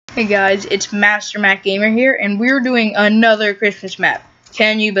Hey guys, it's Master Mac Gamer here, and we're doing another Christmas map.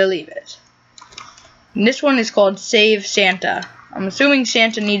 Can you believe it? And this one is called Save Santa. I'm assuming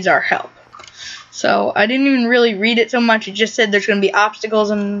Santa needs our help. So, I didn't even really read it so much, it just said there's going to be obstacles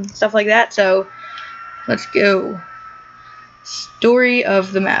and stuff like that, so let's go. Story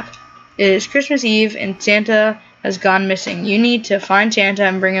of the map. It is Christmas Eve, and Santa has gone missing. You need to find Santa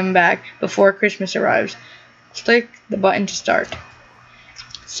and bring him back before Christmas arrives. Click the button to start.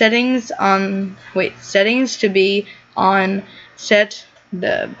 Settings to be on, set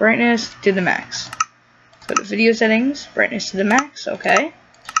the brightness to the max. Go to video settings, brightness to the max, okay.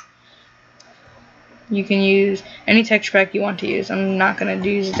 You can use any texture pack you want to use. I'm not going to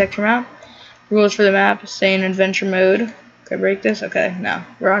use a texture map. Rules for the map, stay in adventure mode. Can I break this? Okay, no.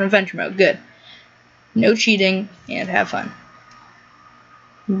 We're on adventure mode, good. No cheating, and have fun.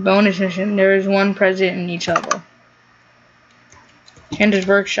 Bonus mission, there is one present in each level. Santa's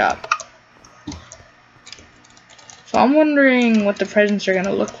workshop. So I'm wondering what the presents are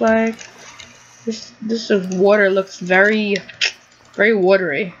gonna look like. This water looks very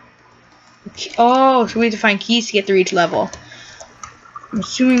watery. Oh, so we have to find keys to get through each level. I'm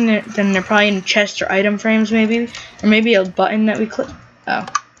assuming that then they're probably in chests or item frames, maybe, or maybe a button that we click. Oh,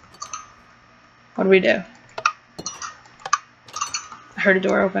 what do we do? I heard a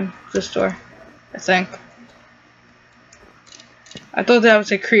door open. This door, I think. I thought that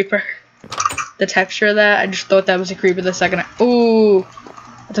was a creeper. The texture of that, I just thought that was a creeper the second. Ooh,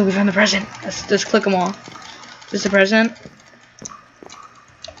 I thought we found the present. Let's click them all. Is this the present?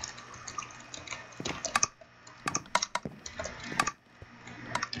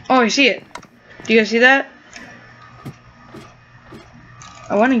 Oh, I see it. Do you guys see that?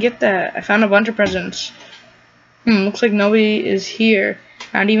 I want to get that. I found a bunch of presents. Looks like nobody is here.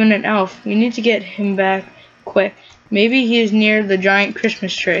 Not even an elf. We need to get him back quick. Maybe he is near the giant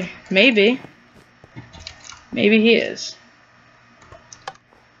Christmas tree. Maybe. Maybe he is.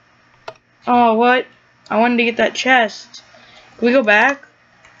 Oh, what? I wanted to get that chest. Can we go back?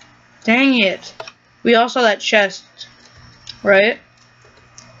 Dang it. We all saw that chest. Right?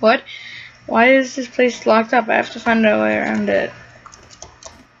 What? Why is this place locked up? I have to find a way around it.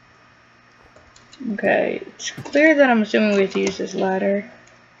 Okay. It's clear that I'm assuming we have to use this ladder.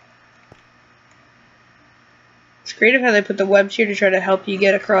 It's creative how they put the webs here to try to help you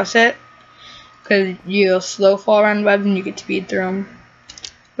get across it. Because you'll slow fall around webs and you get speed through them.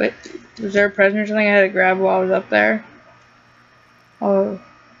 Wait, was there a present or something I had to grab while I was up there? Oh.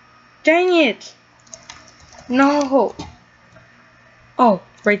 Dang it! No! Oh,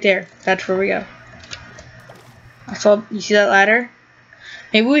 right there. That's where we go. You see that ladder?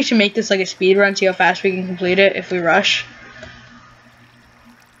 Maybe we should make this like a speed run, see how fast we can complete it if we rush.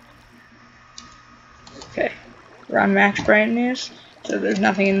 Okay. We're on max brightness, so there's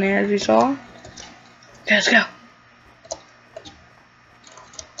nothing in there as we saw. Okay, let's go.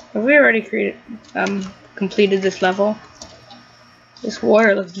 Have we already completed this level? This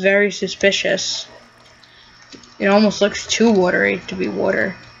water looks very suspicious. It almost looks too watery to be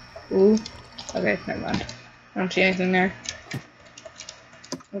water. Ooh. Okay, never mind. I don't see anything there.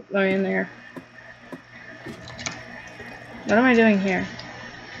 Oh, let me in there. What am I doing here?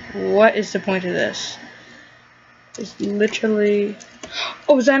 What is the point of this? It's literally...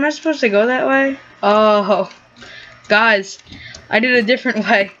 Oh, was I not supposed to go that way? Oh. Guys, I did a different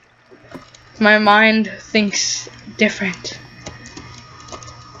way. My mind thinks different.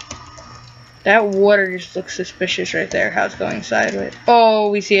 That water just looks suspicious right there, how it's going sideways. Oh,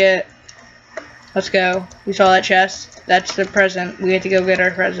 we see it. Let's go. We saw that chest. That's the present. We have to go get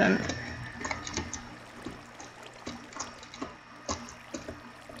our present.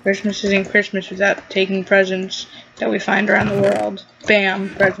 Christmas isn't Christmas without taking presents that we find around the world. Bam,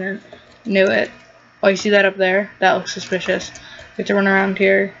 present. Knew it. Oh, you see that up there? That looks suspicious. We have to run around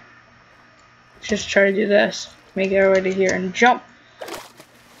here. Let's just try to do this. Make our way to here and jump.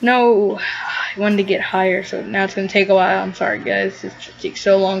 No, I wanted to get higher, so now it's going to take a while. I'm sorry, guys. It takes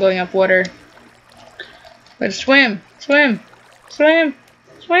so long going up water. But swim, swim, swim,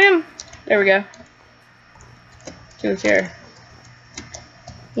 swim. There we go. See what's here.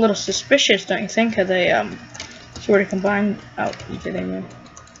 A little suspicious, don't you think? How they sort of combined. Oh, you kidding me?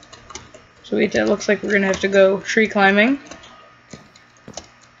 So it looks like we're gonna have to go tree climbing.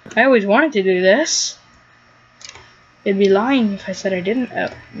 I always wanted to do this. It'd be lying if I said I didn't. Oh,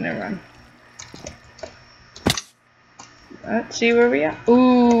 never mind. Let's see where we are.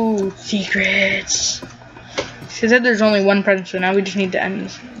 Ooh, secrets. She said there's only one present, so now we just need to end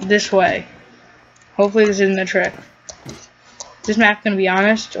this way. Hopefully this isn't a trick. Is this map gonna be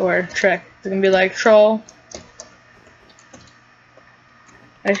honest or trick? It's gonna be like troll.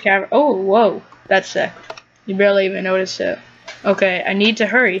 Ice cavern. Oh, whoa. That's sick. You barely even noticed it. Okay, I need to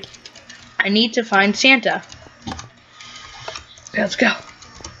hurry. I need to find Santa. Okay, let's go.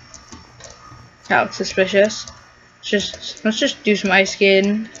 Oh, it's suspicious. Let's just do some ice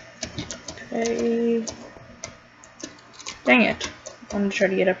skating. Okay. Dang it. I want to try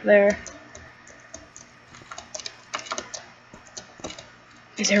to get up there.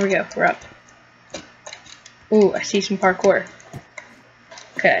 Okay, there we go. We're up. Ooh, I see some parkour.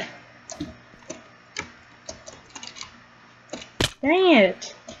 Okay. Dang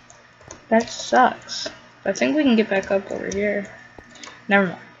it. That sucks. I think we can get back up over here. Never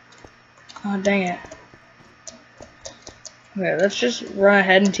mind. Oh, dang it. Okay, let's just run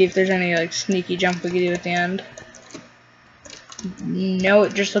ahead and see if there's any, like, sneaky jump we can do at the end. No,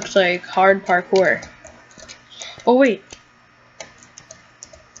 it just looks like hard parkour. Oh, wait.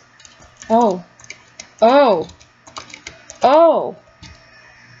 Oh. Oh. Oh.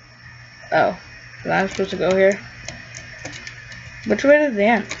 Oh. So I'm supposed to go here? Which way did the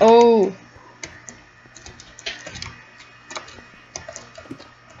end? Oh.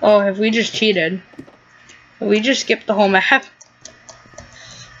 Oh, have we just cheated? We just skipped the whole map.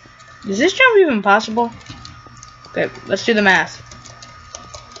 Is this jump even possible? Okay, let's do the math.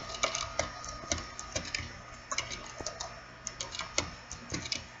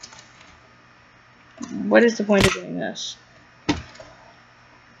 What is the point of doing this?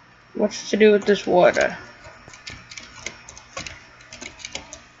 What's to do with this water?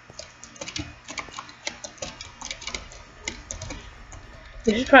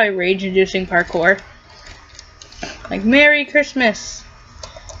 This is probably rage-inducing parkour. Like, Merry Christmas!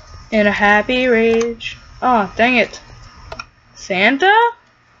 In a happy rage. Oh, dang it. Santa?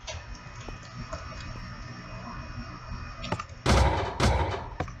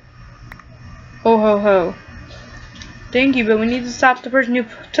 Ho ho ho. Thank you, but we need to stop the person who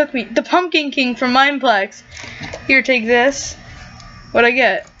took me. The Pumpkin King from Mineplex. Here, take this. What'd I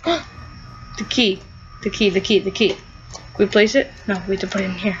get? The key. The key, the key, the key. Can we place it? No, we have to put it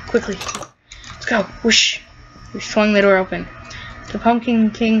in here. Quickly. Let's go. Whoosh. We swung the door open. The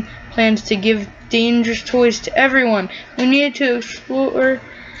Pumpkin King plans to give dangerous toys to everyone. We need to explore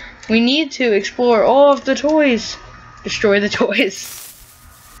all of the toys. Destroy the toys.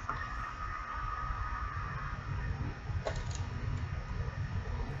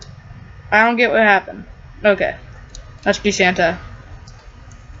 I don't get what happened. Okay. Must be Santa.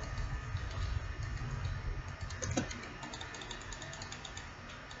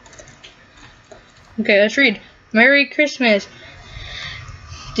 Okay, let's read. Merry Christmas.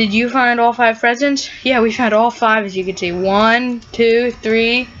 Did you find all 5 presents? Yeah, we found all 5, as you can see. 1, 2,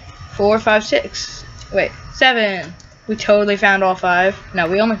 3, 4, 5, 6. Wait, 7. We totally found all 5. No,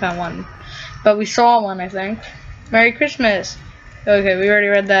 we only found 1. But we saw 1, I think. Merry Christmas. Okay, we already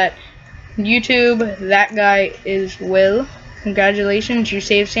read that. YouTube, that guy is Will. Congratulations, you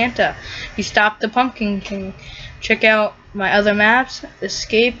saved Santa. You stopped the Pumpkin King. Check out my other maps,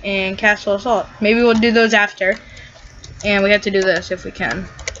 Escape and Castle Assault. Maybe we'll do those after. And we have to do this if we can.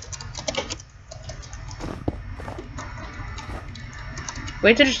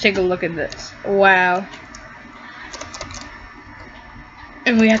 Wait to just take a look at this. Wow.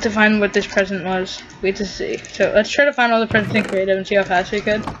 And we have to find what this present was. Wait to see. So let's try to find all the presents in creative and see how fast we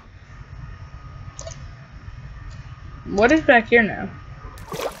could. What is back here now?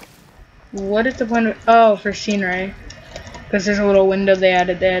 What is the point of— oh, for scenery. Because there's a little window they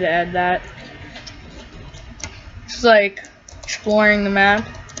added. They had to add that. It's like exploring the map.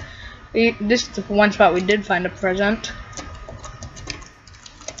 This is the one spot we did find a present.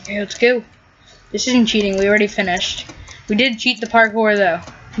 Okay, let's go. This isn't cheating. We already finished. We did cheat the parkour though.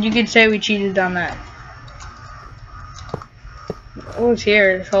 You could say we cheated on that. What was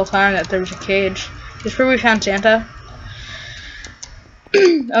here this whole time that there was a cage? Is this where we found Santa?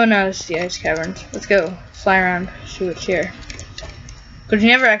 Oh no, this is the ice caverns. Let's go. Fly around, see what's here. Because we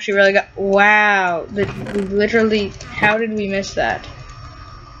never actually really got— wow. We literally— how did we miss that?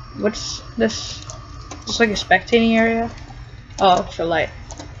 What's this? Just like a spectating area? Oh, for light.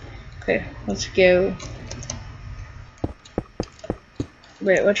 Okay, let's go.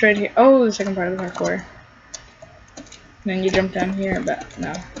 Wait, what's right here? Oh, the second part of the parkour. And then you jump down here, but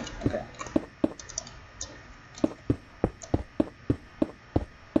no. Okay.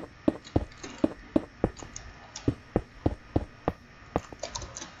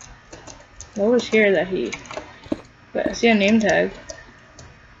 What was here that he— but I see a name tag.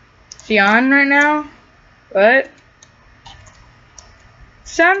 Is he on right now? What?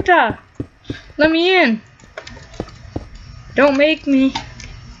 Santa! Let me in! Don't make me!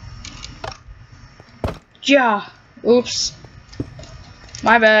 Ja! Oops.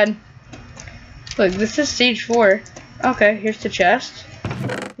 My bad. Look, this is stage 4. Okay, here's the chest.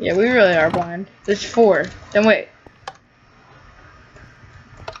 Yeah, we really are blind. This is 4. Then wait.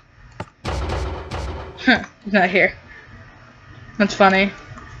 Huh, he's not here. That's funny.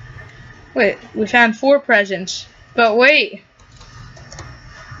 Wait, we found 4 presents. But wait.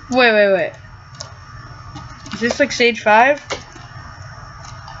 Wait. Is this like stage 5?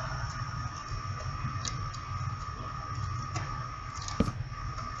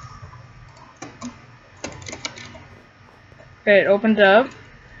 Okay, it opened up.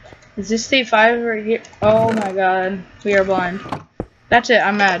 Is this stage 5 right here? Oh my god. We are blind. That's it,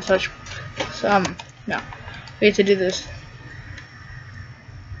 I'm mad. So no. We have to do this.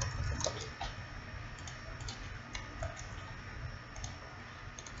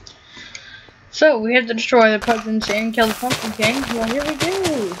 So, we have to destroy the presents and kill the Pumpkin King. Well, here we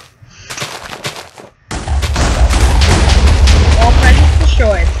go. All presents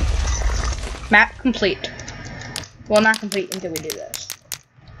destroyed. Map complete. Well, not complete until we do this.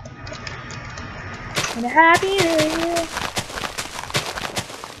 And a happy New Year.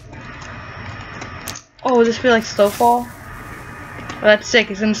 Oh, this feel like slow fall? Oh, that's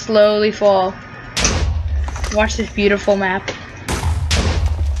sick. It's gonna slowly fall. Watch this beautiful map.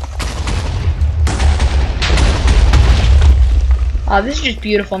 Oh, this is just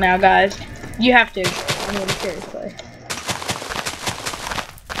beautiful now, guys. You have to. I mean, seriously.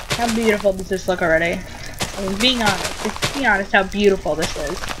 How beautiful does this look already? I mean, being honest. Just be honest how beautiful this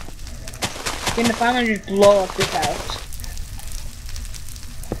is. We're gonna finally just blow up this house.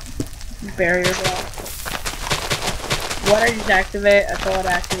 Barrier block. What I just activate? I thought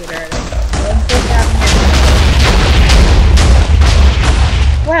I activated already. What's happening?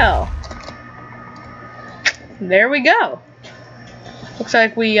 Well, there we go. Looks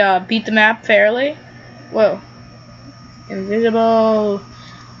like we beat the map fairly. Whoa. Invisible.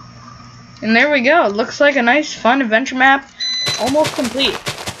 And there we go. It looks like a nice, fun adventure map. Almost complete.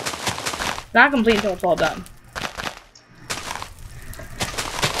 Not complete until it's all done.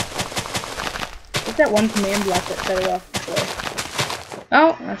 What's that one command block that set it off before?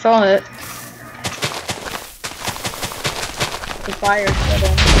 Oh, that's all it. The fire set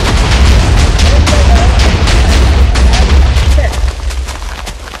on.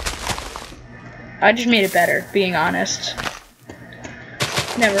 I just made it better, being honest.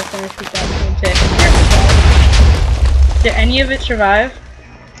 Never finished with that. Did any of it survive?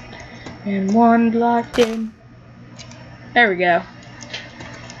 And one blocked in. There we go.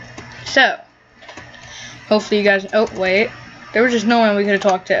 So, hopefully you guys. Oh wait, there was just no one we could have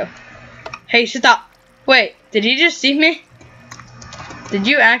talked to. Hey, stop! Wait, did you just see me? Did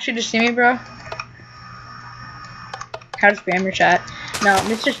you actually just see me, bro? How to spam your chat? No,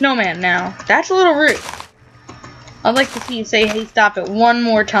 Mr. Snowman now. That's a little rude. I'd like to see you say, hey, stop it one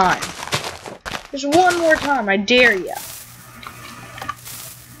more time. Just one more time, I dare ya.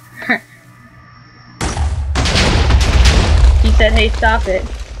 He said, hey, stop it.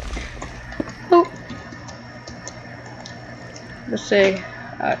 Oh. Let's see.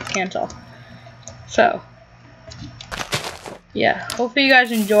 Cancel. So. Yeah, hopefully you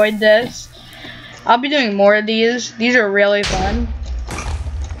guys enjoyed this. I'll be doing more of these. These are really fun.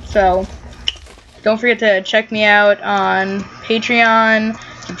 So, don't forget to check me out on Patreon,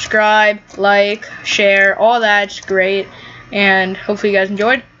 subscribe, like, share, all that's great. And hopefully you guys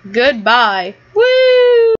enjoyed. Goodbye. Woo!